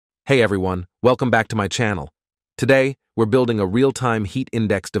Hey everyone, welcome back to my channel. Today, we're building a real-time heat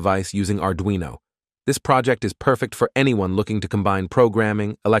index device using Arduino. This project is perfect for anyone looking to combine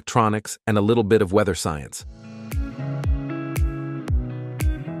programming, electronics, and a little bit of weather science.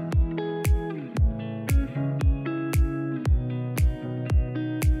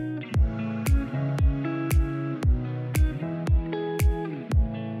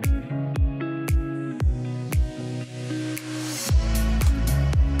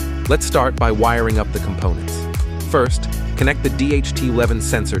 Let's start by wiring up the components. First, connect the DHT11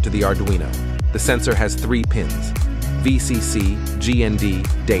 sensor to the Arduino. The sensor has 3 pins: VCC,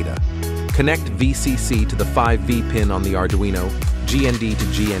 GND, data. Connect VCC to the 5V pin on the Arduino, GND to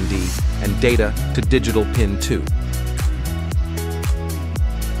GND, and data to digital pin 2.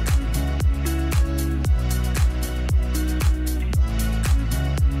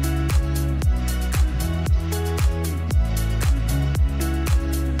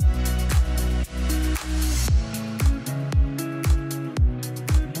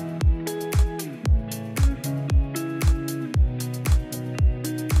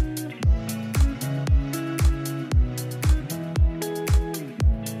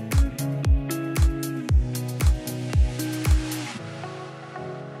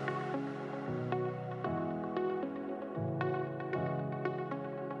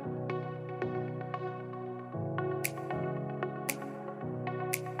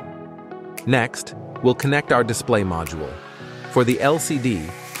 Next, we'll connect our display module. For the LCD,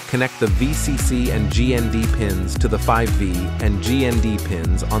 connect the VCC and GND pins to the 5V and GND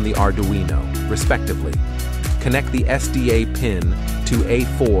pins on the Arduino, respectively. Connect the SDA pin to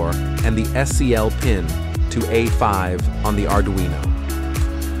A4 and the SCL pin to A5 on the Arduino.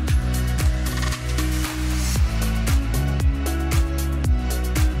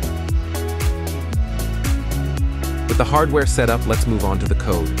 With the hardware set up, let's move on to the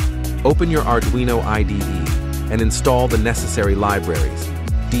code. Open your Arduino IDE and install the necessary libraries: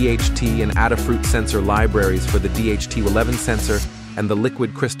 DHT and Adafruit sensor libraries for the DHT11 sensor and the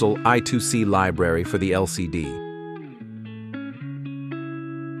Liquid Crystal I2C library for the LCD.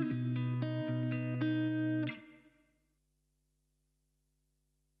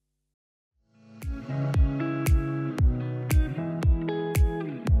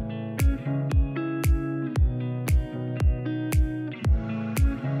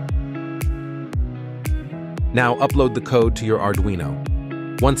 Now upload the code to your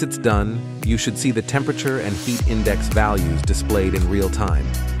Arduino. Once it's done, you should see the temperature and heat index values displayed in real time.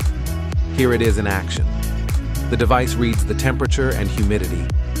 Here it is in action. The device reads the temperature and humidity,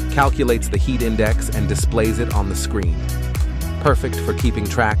 calculates the heat index, and displays it on the screen. Perfect for keeping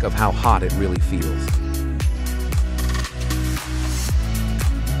track of how hot it really feels.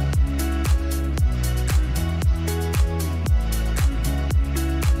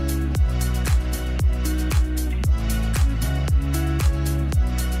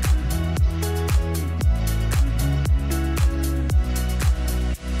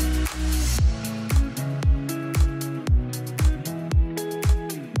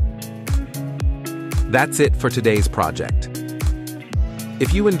 That's it for today's project.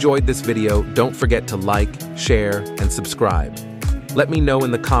 If you enjoyed this video, don't forget to like, share, and subscribe. Let me know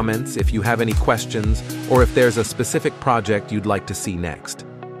in the comments if you have any questions or if there's a specific project you'd like to see next.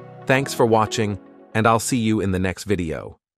 Thanks for watching, and I'll see you in the next video.